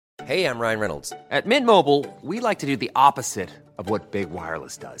Hey, I'm Ryan Reynolds. At Mint Mobile, we like to do the opposite of what Big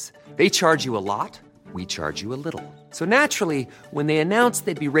Wireless does. They charge you a lot, we charge you a little. So naturally, when they announced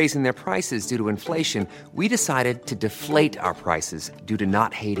they'd be raising their prices due to inflation, we decided to deflate our prices due to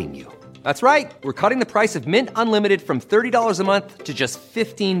not hating you. That's right. We're cutting the price of Mint Unlimited from $30 a month to just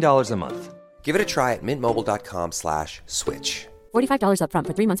 $15 a month. Give it a try at mintmobile.com/switch. $45 up front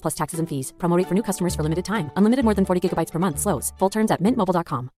for 3 months plus taxes and fees. Promo rate for new customers for limited time. Unlimited more than 40 gigabytes per month. Slows full terms at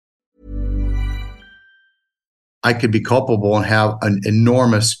mintmobile.com. I could be culpable and have an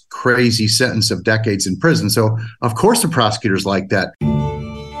enormous, crazy sentence of decades in prison. So, of course, the prosecutors like that.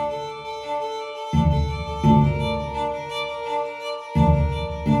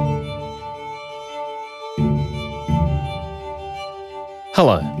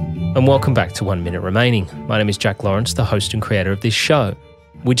 Hello, and welcome back to 1 Minute Remaining. My name is Jack Lawrence, the host and creator of this show.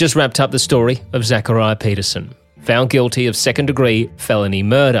 We just wrapped up the story of Zachariah Peterson, found guilty of second-degree felony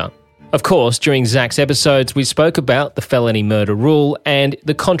murder. Of course, during Zach's episodes, we spoke about the felony murder rule and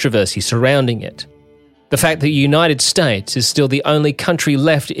the controversy surrounding it. The fact that the United States is still the only country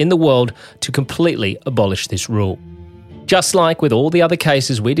left in the world to completely abolish this rule. Just like with all the other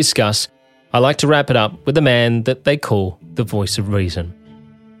cases we discuss, I like to wrap it up with a man that they call the voice of reason.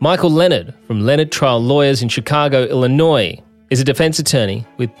 Michael Leonard from Leonard Trial Lawyers in Chicago, Illinois, is a defense attorney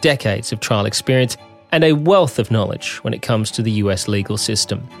with decades of trial experience and a wealth of knowledge when it comes to the US legal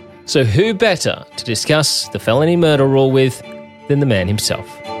system. So who better to discuss the felony murder rule with than the man himself?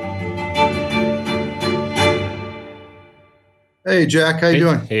 Hey, Jack, how you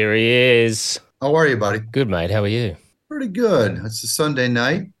doing? Here he is. How are you, buddy? Good, mate. How are you? Pretty good. It's a Sunday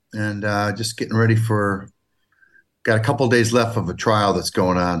night, and just getting ready for. Got a couple of days left of a trial that's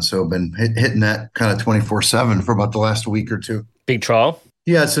going on, so I've been hitting that kind of 24/7 for about the last week or two. Big trial?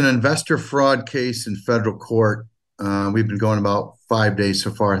 Yeah, it's an investor fraud case in federal court. We've been going about 5 days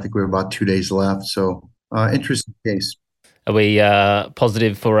so far. I think we have about 2 days left. So interesting case. Are we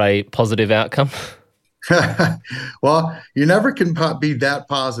positive for a positive outcome? Well, you never can be that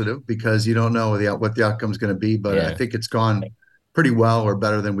positive because you don't know what the outcome is going to be. But Yeah. I think it's gone pretty well or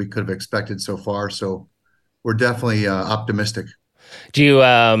better than we could have expected so far. So we're definitely optimistic. Do you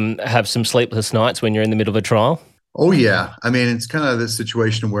have some sleepless nights when you're in the middle of a trial? Oh, yeah. I mean, it's kind of this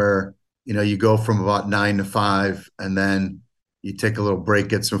situation where, you go from about 9 to 5 and then you take a little break,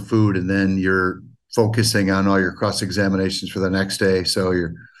 get some food, and then you're focusing on all your cross-examinations for the next day. So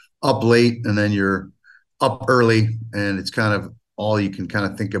you're up late and then you're up early, and it's kind of all you can kind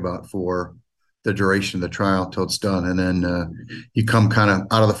of think about for the duration of the trial till it's done. And then you come kind of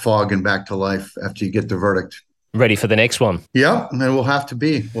out of the fog and back to life after you get the verdict. Ready for the next one? Yeah, and then we'll have to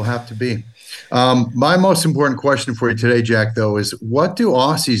be. My most important question for you today, Jack, though, is what do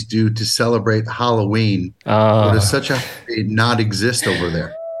Aussies do to celebrate Halloween? Or does such a holiday not exist over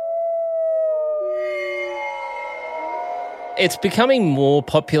there? It's becoming more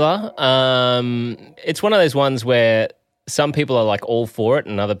popular. It's one of those ones where some people are like all for it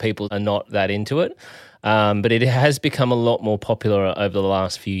and other people are not that into it. But it has become a lot more popular over the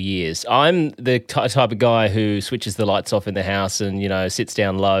last few years. I'm the type of guy who switches the lights off in the house and, sits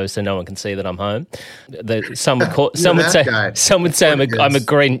down low so no one can see that I'm home. Some would say I'm a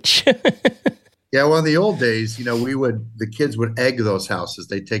Grinch. Yeah, well, in the old days, the kids would egg those houses.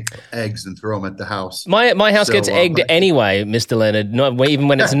 They'd take eggs and throw them at the house. My house gets egged anyway, Mr. Leonard, even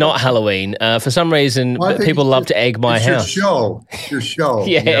when it's not Halloween. For some reason, people love to egg my house. Your show.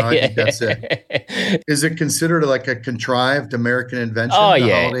 Yeah, I think that's it. Is it considered like a contrived American invention, the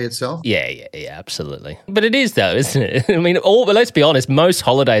holiday itself? Yeah, absolutely. But it is, though, isn't it? I mean, but let's be honest, most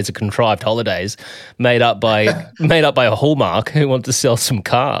holidays are contrived holidays made up by a Hallmark who want to sell some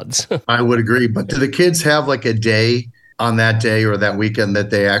cards. I would agree, but do the kids have like a day on that day or that weekend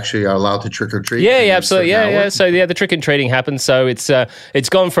that they actually are allowed to trick or treat? Yeah, absolutely. Yeah. So the trick and treating happens. So it's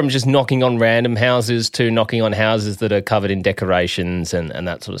gone from just knocking on random houses to knocking on houses that are covered in decorations and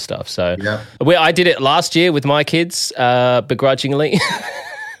that sort of stuff. So I did it last year with my kids, begrudgingly.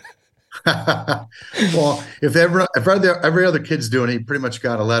 Well, if every other kid's doing it, you pretty much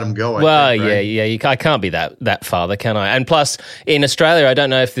got to let them go. I can't be that father, can I? And plus, in Australia, I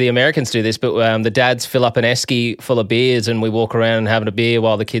don't know if the Americans do this, but the dads fill up an esky full of beers and we walk around having a beer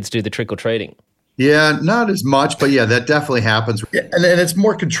while the kids do the trick or treating. Yeah, not as much, but yeah, that definitely happens. And it's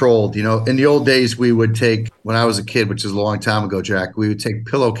more controlled. In the old days, we would take, when I was a kid, which is a long time ago, Jack, we would take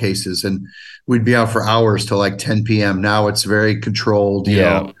pillowcases and we'd be out for hours till like 10 p.m. Now it's very controlled. You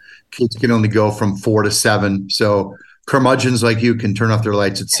know, kids can only go from 4 to 7. So curmudgeons like you can turn off their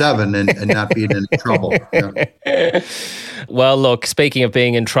lights at 7 and not be in any trouble. Well, look, speaking of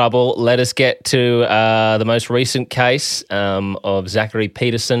being in trouble, let us get to the most recent case of Zachary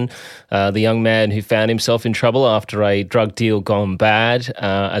Peterson, the young man who found himself in trouble after a drug deal gone bad,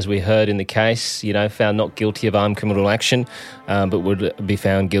 as we heard in the case, found not guilty of armed criminal action, but would be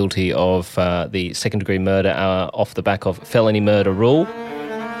found guilty of the second-degree murder off the back of felony murder rule.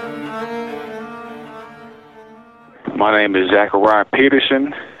 My name is Zachary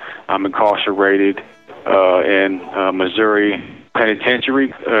Peterson. I'm incarcerated in Missouri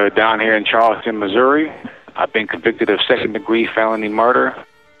Penitentiary down here in Charleston, Missouri. I've been convicted of second-degree felony murder.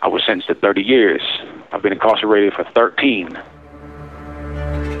 I was sentenced to 30 years. I've been incarcerated for 13.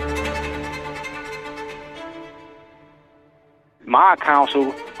 My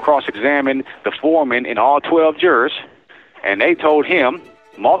counsel cross-examined the foreman and all 12 jurors, and they told him,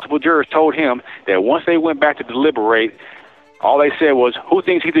 multiple jurors told him, that once they went back to deliberate, all they said was, "Who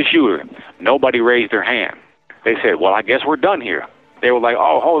thinks he's the shooter?" Nobody raised their hand. They said, "Well, I guess we're done here." They were like,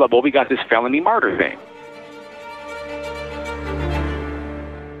 "Oh, hold up, well, we got this felony murder thing."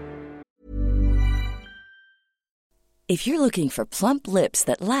 If you're looking for plump lips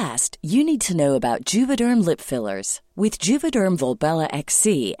that last, you need to know about Juvederm lip fillers. With Juvederm Volbella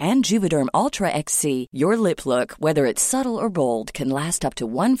XC and Juvederm Ultra XC, your lip look, whether it's subtle or bold, can last up to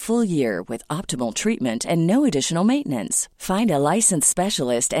 1 full year with optimal treatment and no additional maintenance. Find a licensed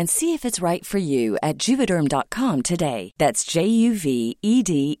specialist and see if it's right for you at Juvederm.com today. That's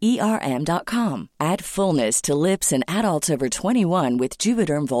JUVEDERM.com. Add fullness to lips in adults over 21 with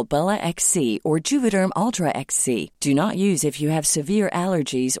Juvederm Volbella XC or Juvederm Ultra XC. Do not use if you have severe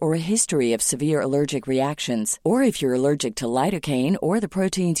allergies or a history of severe allergic reactions, or if you're allergic to lidocaine or the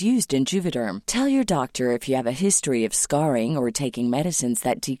proteins used in Juvederm. Tell your doctor if you have a history of scarring or taking medicines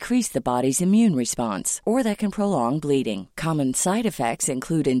that decrease the body's immune response or that can prolong bleeding. Common side effects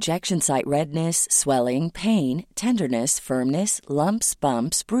include injection site redness, swelling, pain, tenderness, firmness, lumps,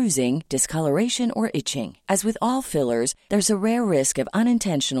 bumps, bruising, discoloration, or itching. As with all fillers, there's a rare risk of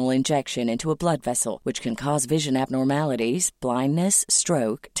unintentional injection into a blood vessel, which can cause vision abnormalities, blindness,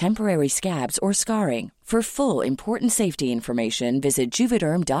 stroke, temporary scabs, or scarring. For full, important safety information, visit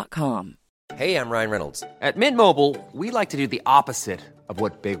Juvederm.com. Hey, I'm Ryan Reynolds. At Mint Mobile, we like to do the opposite of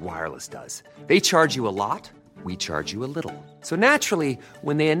what Big Wireless does. They charge you a lot, we charge you a little. So naturally,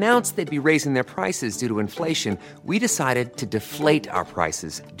 when they announced they'd be raising their prices due to inflation, we decided to deflate our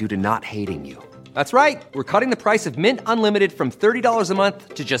prices due to not hating you. That's right. We're cutting the price of Mint Unlimited from $30 a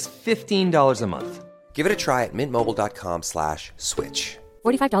month to just $15 a month. Give it a try at mintmobile.com/switch.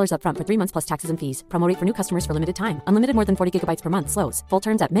 $45 up front for 3 months plus taxes and fees. Promo rate for new customers for limited time. Unlimited more than 40 gigabytes per month. Slows full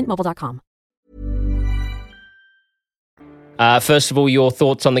terms at mintmobile.com. First of all, your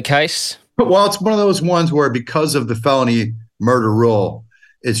thoughts on the case? Well, it's one of those ones where because of the felony murder rule,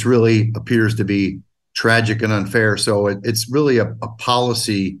 it really appears to be tragic and unfair. So it's really a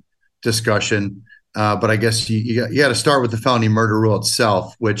policy discussion. But I guess you got to start with the felony murder rule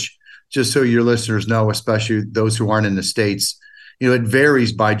itself, which, just so your listeners know, especially those who aren't in the States, it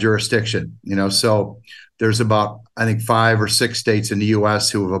varies by jurisdiction, so there's about, I think, 5 or 6 states in the U.S.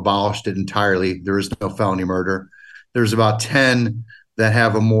 who have abolished it entirely. There is no felony murder. There's about 10 that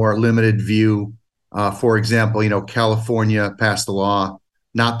have a more limited view. For example, California passed a law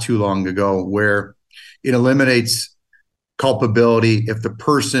not too long ago where it eliminates culpability if the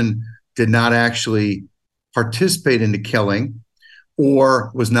person did not actually participate in the killing or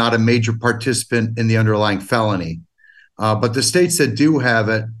was not a major participant in the underlying felony. But the states that do have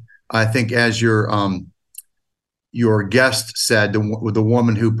it, I think, as your guest said, the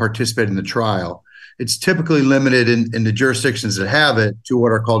woman who participated in the trial, it's typically limited in the jurisdictions that have it to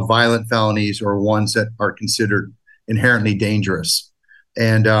what are called violent felonies or ones that are considered inherently dangerous.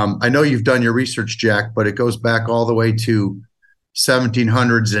 And I know you've done your research, Jack, but it goes back all the way to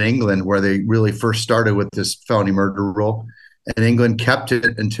 1700s in England, where they really first started with this felony murder rule. And England kept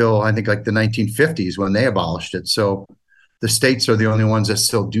it until, I think, like the 1950s when they abolished it. So the states are the only ones that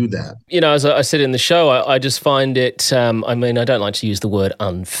still do that. As I said in the show, I just find it, I don't like to use the word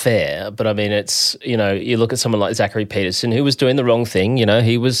unfair, but it's, you look at someone like Zachary Peterson, who was doing the wrong thing.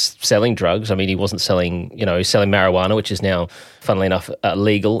 He was selling drugs. He wasn't selling, he was selling marijuana, which is now, funnily enough,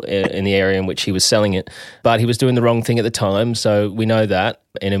 legal in the area in which he was selling it. But he was doing the wrong thing at the time, so we know that.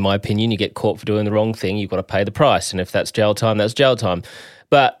 And in my opinion, you get caught for doing the wrong thing, you've got to pay the price. And if that's jail time, that's jail time.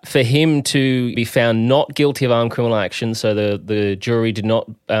 But for him to be found not guilty of armed criminal action, so the jury did not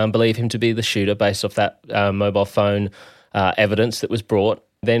believe him to be the shooter based off that mobile phone evidence that was brought,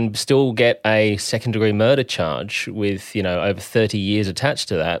 then still get a second-degree murder charge with, over 30 years attached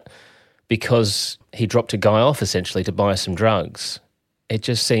to that, because he dropped a guy off essentially to buy some drugs. It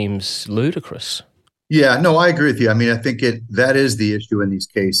just seems ludicrous. Yeah, no, I agree with you. I mean, I think that is the issue in these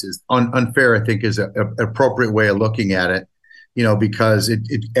cases. Unfair, I think, is an appropriate way of looking at it, because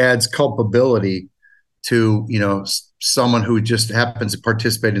it adds culpability to, someone who just happens to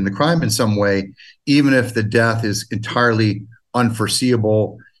participate in the crime in some way, even if the death is entirely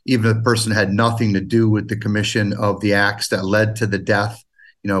unforeseeable, even if the person had nothing to do with the commission of the acts that led to the death.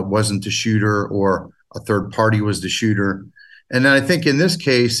 It wasn't the shooter, or a third party was the shooter. And then I think in this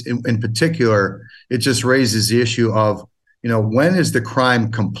case, in particular, it just raises the issue of, when is the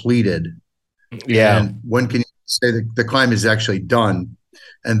crime completed? Yeah. And when can you say that the crime is actually done?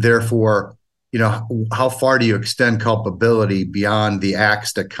 And therefore, how far do you extend culpability beyond the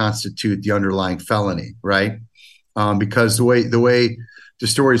acts that constitute the underlying felony, right? Because the way the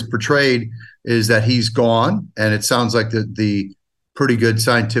story is portrayed is that he's gone, and it sounds like the pretty good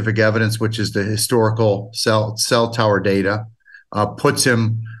scientific evidence, which is the historical cell tower data, puts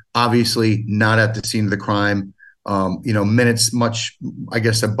him obviously not at the scene of the crime, a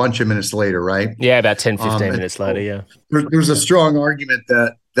bunch of minutes later, right? Yeah, about 10, 15 minutes later, yeah. There's a strong argument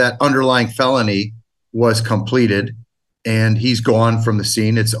that underlying felony was completed, and he's gone from the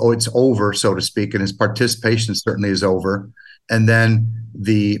scene. It's over, so to speak, and his participation certainly is over. And then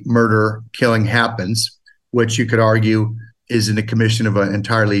the murder killing happens, which you could argue is in the commission of an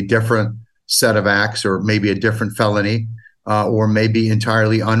entirely different set of acts, or maybe a different felony, or maybe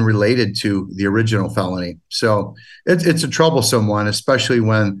entirely unrelated to the original felony. So it's a troublesome one, especially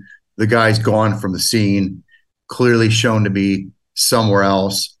when the guy's gone from the scene, clearly shown to be somewhere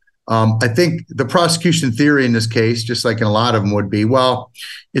else. I think the prosecution theory in this case, just like in a lot of them, would be, well,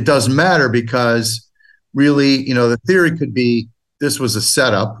 it doesn't matter because really, the theory could be this was a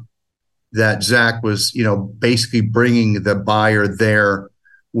setup, that Zach was, basically bringing the buyer there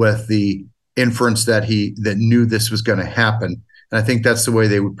with the inference that knew this was going to happen. And I think that's the way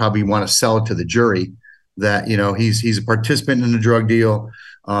they would probably want to sell it to the jury, that, he's a participant in a drug deal,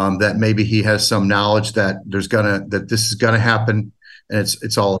 that maybe he has some knowledge that that this is going to happen, and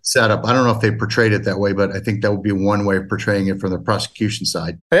it's all set up. I don't know if they portrayed it that way, but I think that would be one way of portraying it from the prosecution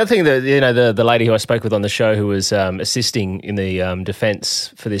side. The other thing that, the lady who I spoke with on the show, who was assisting in the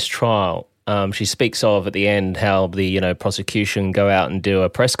defense for this trial, she speaks of at the end how the prosecution go out and do a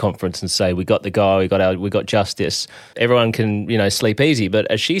press conference and say, we got the guy, we got justice, everyone can sleep easy. But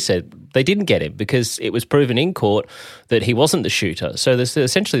as she said, they didn't get him because it was proven in court that he wasn't the shooter. So there's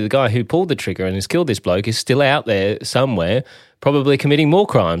essentially the guy who pulled the trigger and has killed this bloke is still out there somewhere, probably committing more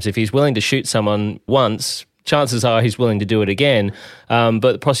crimes. If he's willing to shoot someone once, chances are he's willing to do it again.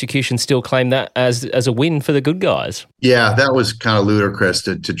 But the prosecution still claimed that as a win for the good guys. Yeah, that was kind of ludicrous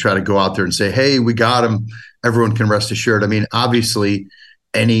to try to go out there and say, hey, we got him. Everyone can rest assured. I mean, obviously,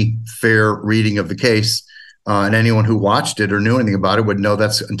 any fair reading of the case and anyone who watched it or knew anything about it would know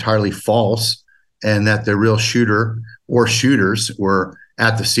that's entirely false, and that the real shooter or shooters were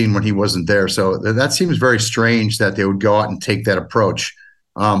at the scene when he wasn't there. So that seems very strange that they would go out and take that approach.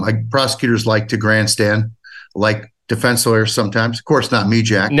 Prosecutors like to grandstand, like defense lawyers sometimes. Of course, not me,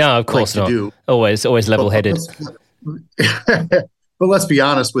 Jack. No, of course not. Always level-headed. But let's be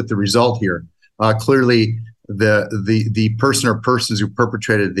honest with the result here. Clearly, the person or persons who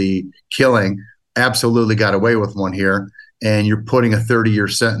perpetrated the killing absolutely got away with one here, and you're putting a 30-year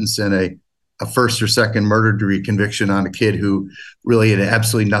sentence and a first or second murder degree conviction on a kid who really had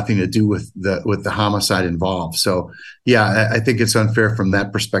absolutely nothing to do with the homicide involved. So, yeah, I think it's unfair from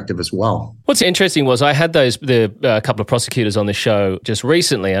that perspective as well. What's interesting was I had the couple of prosecutors on the show just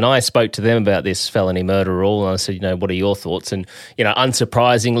recently, and I spoke to them about this felony murder rule, and I said, what are your thoughts? And,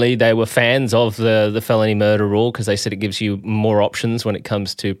 unsurprisingly, they were fans of the felony murder rule because they said it gives you more options when it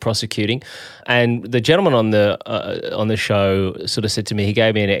comes to prosecuting. And the gentleman on the show sort of said to me, he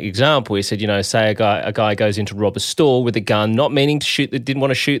gave me an example. He said, say a guy goes in to rob a store with a gun, not meaning to shoot, didn't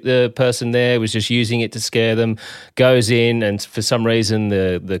want to shoot the person there, was just using it to scare them, goes in, and for some reason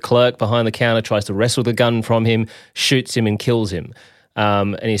the clerk behind the counter tries to wrestle the gun from him, shoots him and kills him.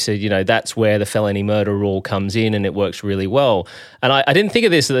 And he said, that's where the felony murder rule comes in, and it works really well. And I didn't think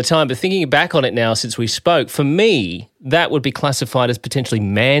of this at the time, but thinking back on it now since we spoke, for me, that would be classified as potentially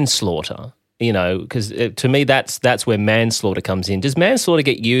manslaughter. Because to me, that's where manslaughter comes in. Does manslaughter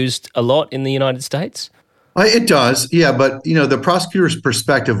get used a lot in the United States? It does, yeah. But, the prosecutor's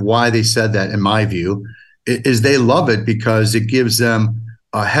perspective, why they said that, in my view, is they love it because it gives them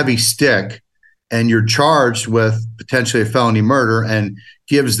a heavy stick, and you're charged with potentially a felony murder, and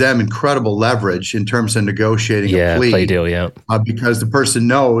gives them incredible leverage in terms of negotiating a plea deal, yeah. Because the person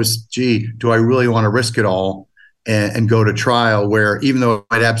knows, gee, do I really want to risk it all and go to trial, where even though it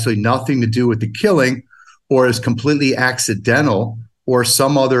had absolutely nothing to do with the killing or is completely accidental, or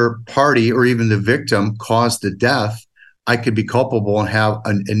some other party or even the victim caused the death, I could be culpable and have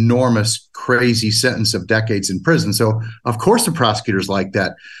an enormous, crazy sentence of decades in prison. So, of course, the prosecutors like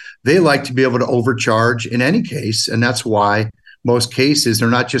that. They like to be able to overcharge in any case. And that's why most cases, they're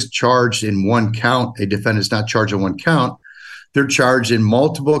not just charged in one count. A defendant's not charged in one count. They're charged in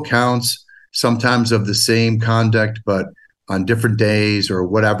multiple counts, sometimes of the same conduct, but on different days or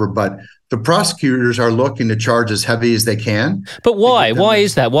whatever. But the prosecutors are looking to charge as heavy as they can. But why? Why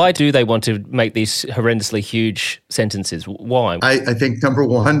is that? Why do they want to make these horrendously huge sentences? Why? I think, number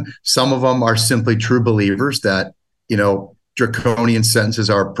one, some of them are simply true believers that, draconian sentences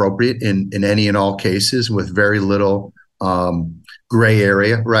are appropriate in any and all cases with very little gray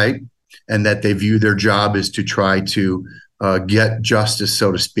area, right? And that they view their job is to try to get justice,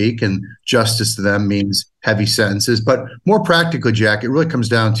 so to speak. And justice to them means heavy sentences. But more practically, Jack, it really comes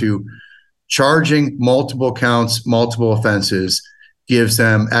down to charging multiple counts, multiple offenses gives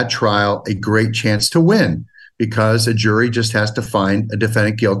them at trial a great chance to win, because a jury just has to find a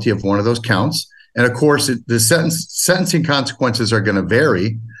defendant guilty of one of those counts. And of course, the sentencing consequences are going to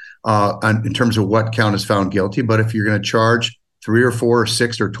vary in terms of what count is found guilty. But if you're going to charge 3 or 4 or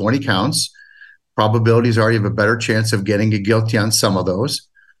 6 or 20 counts, probabilities are you have a better chance of getting guilty on some of those.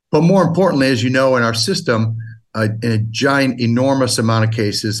 But more importantly, as you know, in our system, a giant, enormous amount of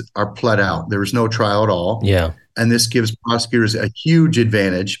cases are pled out. There is no trial at all. Yeah. And this gives prosecutors a huge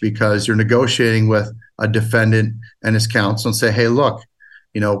advantage, because you're negotiating with a defendant and his counsel and say, hey, look,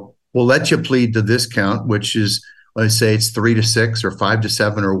 we'll let you plead to this count, which is, let's say it's 3 to 6 or 5 to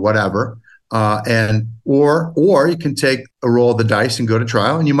 7 or whatever. Or you can take a roll of the dice and go to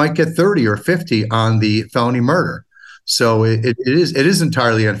trial, and you might get 30 or 50 on the felony murder. So it is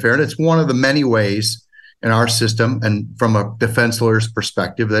entirely unfair. And it's one of the many ways in our system, and from a defense lawyer's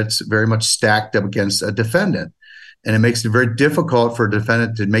perspective, that's very much stacked up against a defendant. And it makes it very difficult for a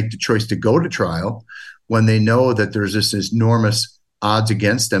defendant to make the choice to go to trial when they know that there's this enormous odds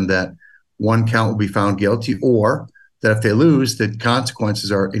against them that one count will be found guilty, or that if they lose, the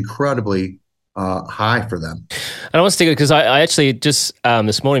consequences are incredibly high for them. And I want to stick it because I actually just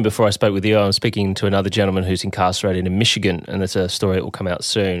this morning, before I spoke with you, I was speaking to another gentleman who's incarcerated in Michigan, and that's a story that will come out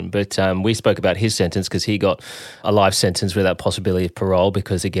soon. But we spoke about his sentence because he got a life sentence without possibility of parole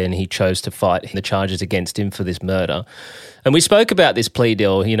because, again, he chose to fight the charges against him for this murder. And we spoke about this plea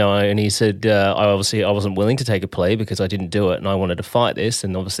deal, and he said, I wasn't willing to take a plea because I didn't do it and I wanted to fight this,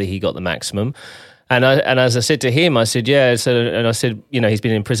 and obviously he got the maximum. And as I said to him, I said, yeah. And I said, he's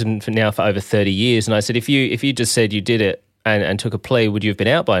been in prison for over 30 years. And I said, if you just said you did it and took a plea, would you have been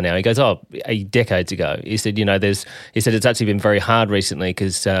out by now? He goes, decades ago. He said, he said it's actually been very hard recently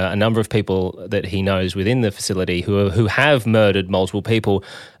because a number of people that he knows within the facility who have murdered multiple people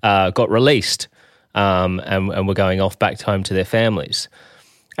got released and were going off back home to their families.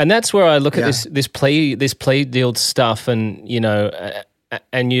 And that's where I look at this plea deal stuff, and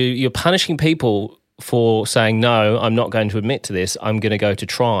and you're punishing people for saying, no, I'm not going to admit to this, I'm going to go to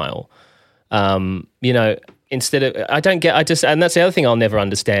trial. Instead of, and that's the other thing I'll never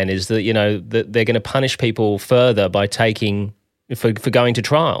understand is that, that they're going to punish people further by for going to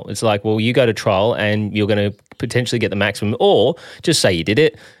trial. It's like, well, you go to trial and you're going to potentially get the maximum, or just say you did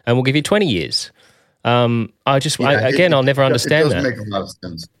it and we'll give you 20 years. I'll never understand that. It doesn't make a lot of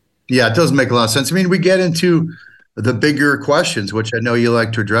sense. Yeah, it doesn't make a lot of sense. I mean, we get into the bigger questions, which I know you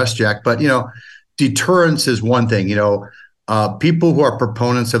like to address, Jack, but, deterrence is one thing. People who are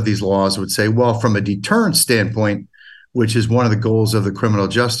proponents of these laws would say, well, from a deterrence standpoint, which is one of the goals of the criminal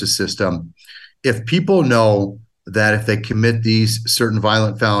justice system, if people know that if they commit these certain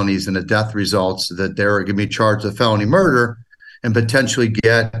violent felonies and a death results, that they're going to be charged with felony murder and potentially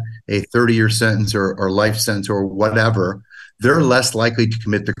get a 30-year sentence or life sentence or whatever, they're less likely to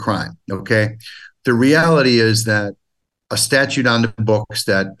commit the crime, okay? The reality is that a statute on the books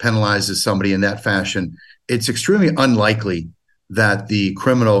that penalizes somebody in that fashion, it's extremely unlikely that the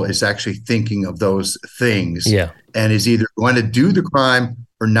criminal is actually thinking of those things and is either going to do the crime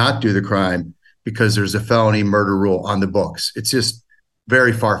or not do the crime because there's a felony murder rule on the books. It's just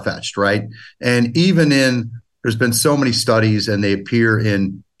very far-fetched, right? And there's been so many studies, and they appear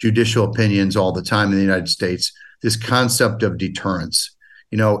in judicial opinions all the time in the United States, this concept of deterrence.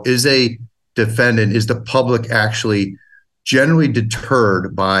 Is the public actually generally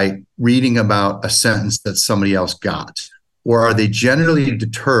deterred by reading about a sentence that somebody else got? Or are they generally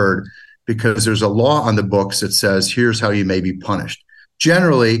deterred because there's a law on the books that says, here's how you may be punished?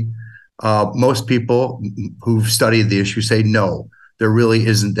 Generally, most people who've studied the issue say, no, there really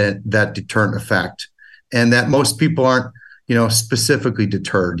isn't that deterrent effect. and that most people aren't, specifically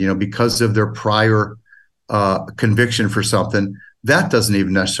deterred, because of their prior conviction for something. That doesn't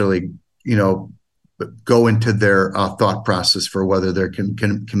even necessarily, go into their thought process for whether they can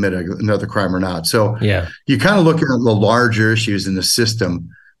commit another crime or not. So you kind of look at the larger issues in the system,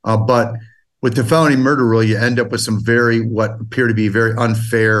 but with the felony murder rule, you end up with some what appear to be very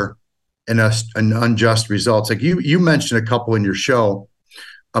unfair and unjust results. Like you mentioned a couple in your show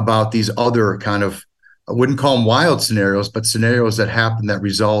about these other kind of, I wouldn't call them wild scenarios, but scenarios that happen that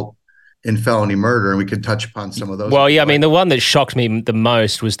result in felony murder, and we can touch upon some of those. Well, yeah, I mean, the one that shocked me the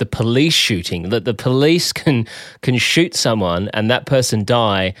most was the police shooting. That the police can shoot someone and that person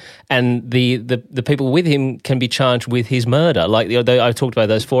die, and the people with him can be charged with his murder. Like I talked about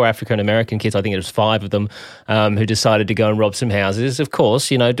those 4 African American kids. I think it was 5 of them who decided to go and rob some houses. Of course,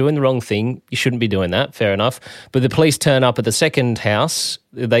 doing the wrong thing. You shouldn't be doing that. Fair enough. But the police turn up at the second house.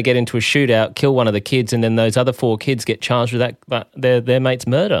 They get into a shootout, kill one of the kids, and then those other 4 kids get charged with their mate's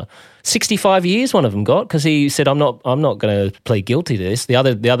murder. 65 years one of them got, because he said, I'm not going to plead guilty to this. The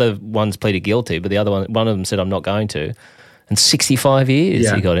other ones pleaded guilty, but the other one of them said, I'm not going to. And 65 years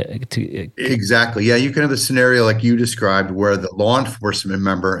he got it. Exactly. Yeah, you can have a scenario like you described where the law enforcement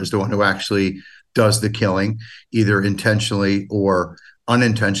member is the one who actually does the killing, either intentionally or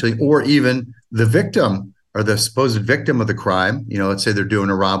unintentionally, or even the victim or the supposed victim of the crime. Let's say they're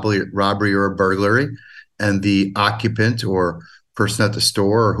doing a robbery or a burglary, and the occupant or person at the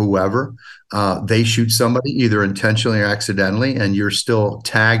store or whoever, they shoot somebody either intentionally or accidentally, and you're still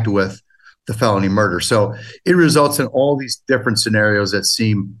tagged with the felony murder. So it results in all these different scenarios that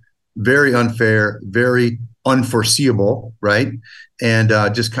seem very unfair, very unforeseeable, right? And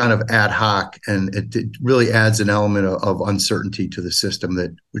just kind of ad hoc, and it really adds an element of uncertainty to the system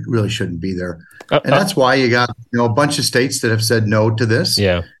that really shouldn't be there. And that's why you got a bunch of states that have said no to this.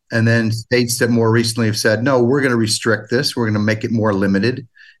 Yeah. And then states that more recently have said, no, we're going to restrict this. We're going to make it more limited.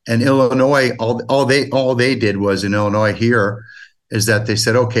 And Illinois, all they did was in Illinois here is that they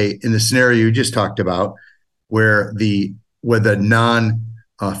said, okay, in the scenario you just talked about, where the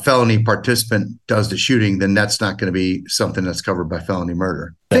non-felony participant does the shooting, then that's not going to be something that's covered by felony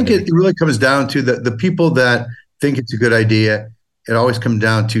murder. I think it really comes down to the people that think it's a good idea. It always comes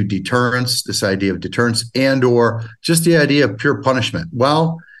down to deterrence, this idea of deterrence, and or just the idea of pure punishment.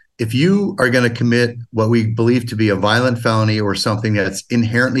 Well, if you are going to commit what we believe to be a violent felony or something that's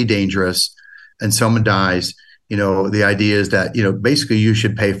inherently dangerous and someone dies, the idea is that, basically you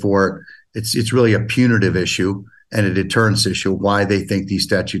should pay for it. It's really a punitive issue and a deterrence issue, why they think these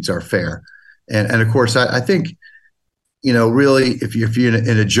statutes are fair. And of course, I think, really, if you're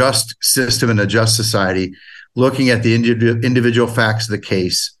in a just system and a just society, looking at the individual facts of the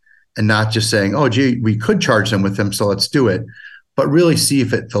case and not just saying, oh, gee, we could charge them with them, so let's do it. But really see if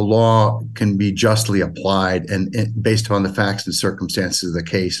the law can be justly applied and based upon the facts and circumstances of the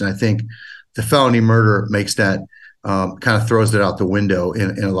case. And I think the felony murder makes that kind of throws it out the window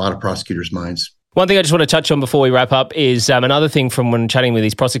in a lot of prosecutors' minds. One thing I just want to touch on before we wrap up is another thing from when chatting with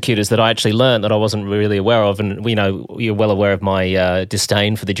these prosecutors that I actually learned that I wasn't really aware of. And, you're well aware of my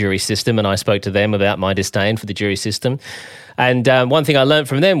disdain for the jury system, and I spoke to them about my disdain for the jury system. And one thing I learned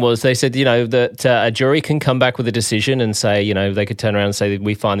from them was they said, that a jury can come back with a decision and say, they could turn around and say,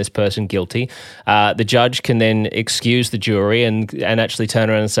 we find this person guilty. The judge can then excuse the jury and actually turn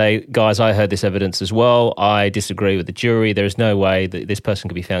around and say, guys, I heard this evidence as well. I disagree with the jury. There is no way that this person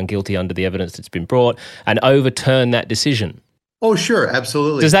could be found guilty under the evidence that's been brought, and overturn that decision. Oh, sure.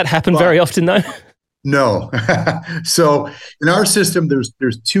 Absolutely. Does that happen very often, though? No. So in our system,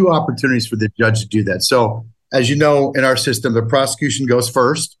 there's 2 opportunities for the judge to do that. So as you know, in our system, the prosecution goes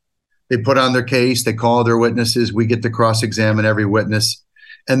first. They put on their case, they call their witnesses, we get to cross-examine every witness,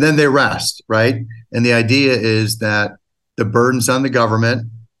 and then they rest, right? And the idea is that the burden's on the government.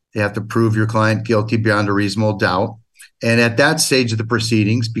 They have to prove your client guilty beyond a reasonable doubt. And at that stage of the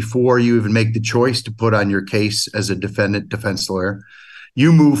proceedings, before you even make the choice to put on your case as a defense lawyer,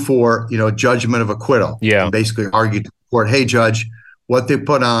 you move for, judgment of acquittal. Yeah. And basically argue to the court, hey, judge, what they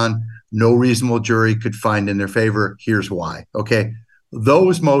put on, no reasonable jury could find in their favor. Here's why. Okay.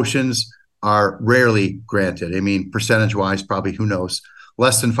 Those motions are rarely granted. I mean, percentage-wise, probably, who knows,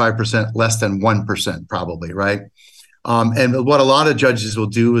 less than 5%, less than 1%, probably, right? And what a lot of judges will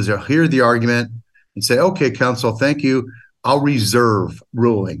do is they'll hear the argument and say, okay, counsel, thank you. I'll reserve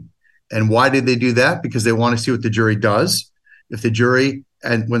ruling. And why did they do that? Because they want to see what the jury does. If the jury,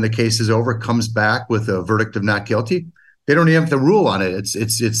 and when the case is over, comes back with a verdict of not guilty, they don't even have to rule on it.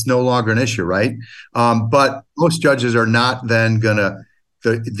 It's no longer an issue, right? But most judges are not then gonna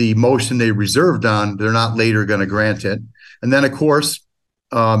the motion they reserved on. They're not later going to grant it. And then, of course,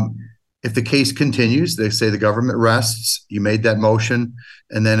 if the case continues, they say the government rests, you made that motion,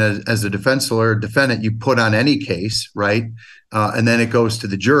 and then as a defense lawyer, defendant, you put on any case, right? And then it goes to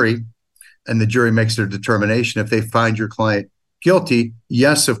the jury, and the jury makes their determination. If they find your client guilty,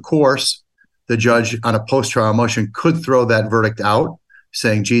 yes, of course, the judge on a post-trial motion could throw that verdict out,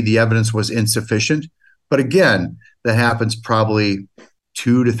 saying, gee, the evidence was insufficient. But again, that happens probably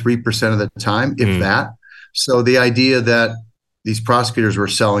 2 to 3% of the time, if that. So the idea that these prosecutors were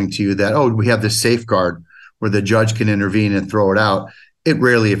selling to you that, we have this safeguard where the judge can intervene and throw it out, it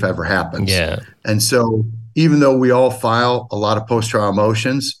rarely, if ever, happens. Yeah. And so even though we all file a lot of post-trial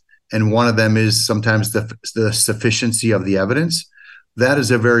motions, and one of them is sometimes the sufficiency of the evidence, that is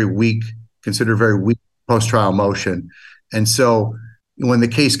considered a very weak post-trial motion. And so when the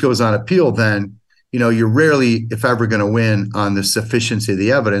case goes on appeal, then you're rarely, if ever, going to win on the sufficiency of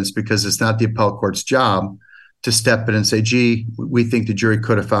the evidence, because it's not the appellate court's job to step in and say, gee, we think the jury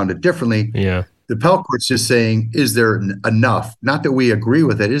could have found it differently. Yeah. The appellate court's just saying, is there enough? Not that we agree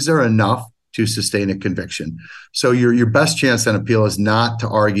with it. Is there enough to sustain a conviction? So your best chance on appeal is not to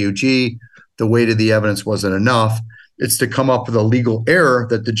argue, gee, the weight of the evidence wasn't enough. It's to come up with a legal error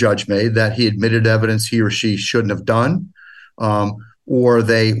that the judge made, that he admitted evidence he or she shouldn't have done, or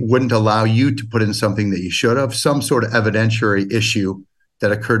they wouldn't allow you to put in something that you should have, some sort of evidentiary issue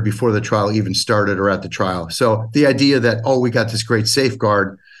that occurred before the trial even started or at the trial. So the idea that, we got this great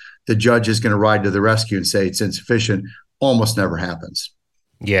safeguard, the judge is going to ride to the rescue and say it's insufficient, almost never happens.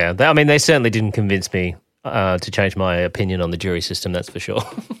 Yeah, they certainly didn't convince me to change my opinion on the jury system, that's for sure.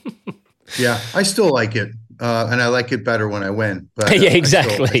 Yeah, I still like it, and I like it better when I win. But, yeah,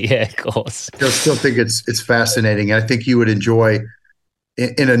 exactly. Yeah, of course. I still think it's fascinating. I think you would enjoy,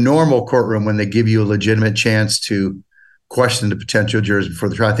 in a normal courtroom, when they give you a legitimate chance to question the potential jurors before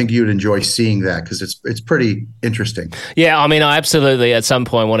the trial. I think you would enjoy seeing that, because it's pretty interesting. Yeah, I absolutely at some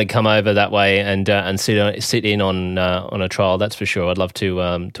point want to come over that way and sit in on a trial. That's for sure. I'd love to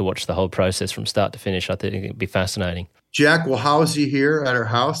watch the whole process from start to finish. I think it'd be fascinating. Jack, we'll house you here at our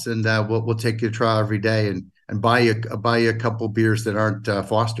house, and we'll take you to trial every day and buy you a couple beers that aren't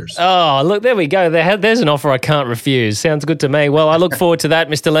Foster's. Oh, look, there we go. There's an offer I can't refuse. Sounds good to me. Well, I look forward to that,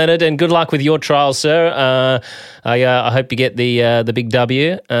 Mr. Leonard, and good luck with your trial, sir. I hope you get the big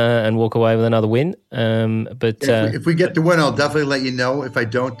W and walk away with another win. But if we get the win, I'll definitely let you know. If I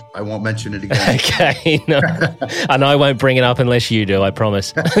don't, I won't mention it again. Okay, no, and I won't bring it up unless you do. I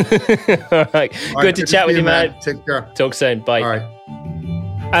promise. All right, good to chat with you, mate. Take care. Talk soon. Bye. All right.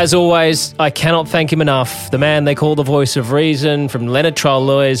 As always, I cannot thank him enough. The man they call the voice of reason, from Leonard Trial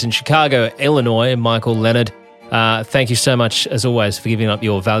Lawyers in Chicago, Illinois, Michael Leonard. Thank you so much, as always, for giving up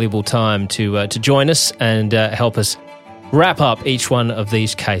your valuable time to join us and help us wrap up each one of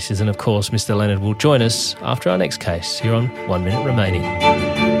these cases. And of course, Mr. Leonard will join us after our next case here on 1 Minute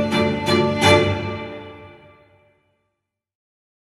Remaining.